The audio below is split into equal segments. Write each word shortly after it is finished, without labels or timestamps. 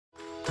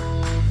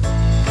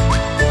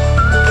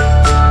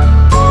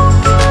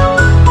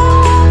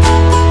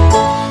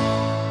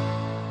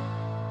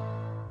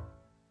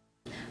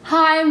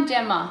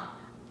Gemma.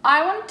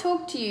 I want to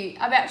talk to you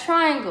about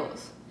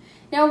triangles.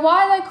 Now,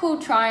 why are they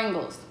called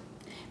triangles?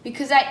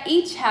 Because they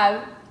each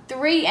have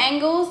 3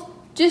 angles,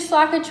 just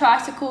like a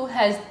tricycle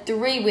has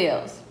 3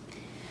 wheels.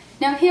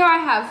 Now here I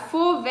have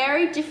 4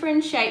 very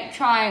different shaped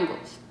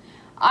triangles.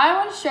 I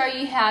want to show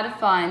you how to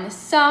find the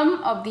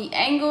sum of the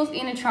angles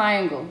in a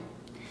triangle.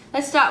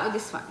 Let's start with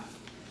this one.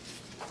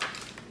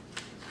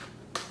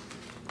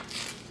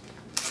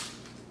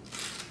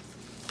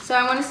 So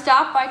I want to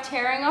start by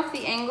tearing off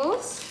the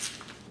angles.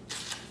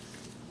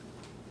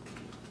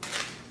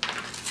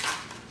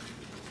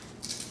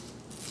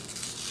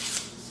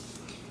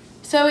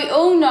 So we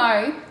all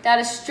know that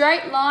a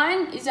straight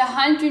line is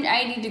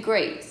 180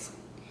 degrees.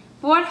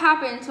 What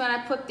happens when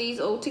I put these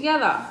all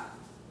together?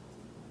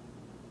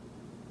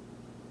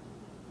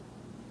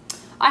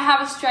 I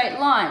have a straight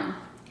line.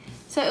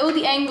 So all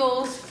the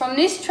angles from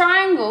this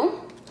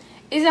triangle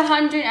is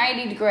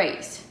 180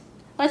 degrees.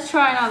 Let's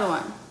try another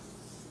one.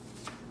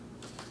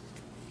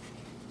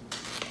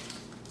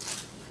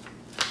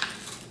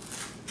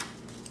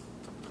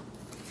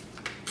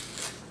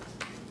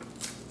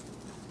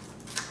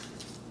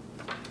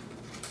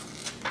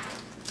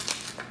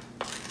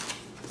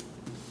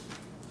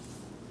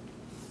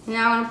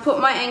 Now I'm going to put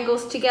my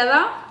angles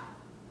together.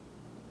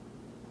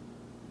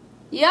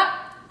 Yep,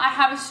 I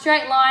have a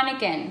straight line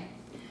again.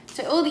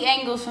 So all the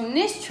angles from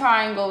this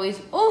triangle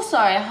is also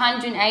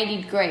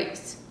 180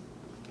 degrees.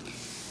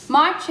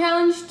 My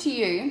challenge to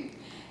you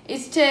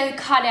is to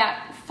cut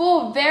out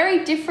 4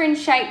 very different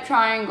shaped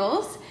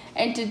triangles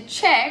and to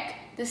check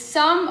the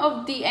sum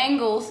of the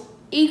angles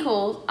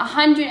equals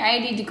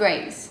 180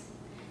 degrees.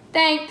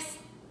 Thanks.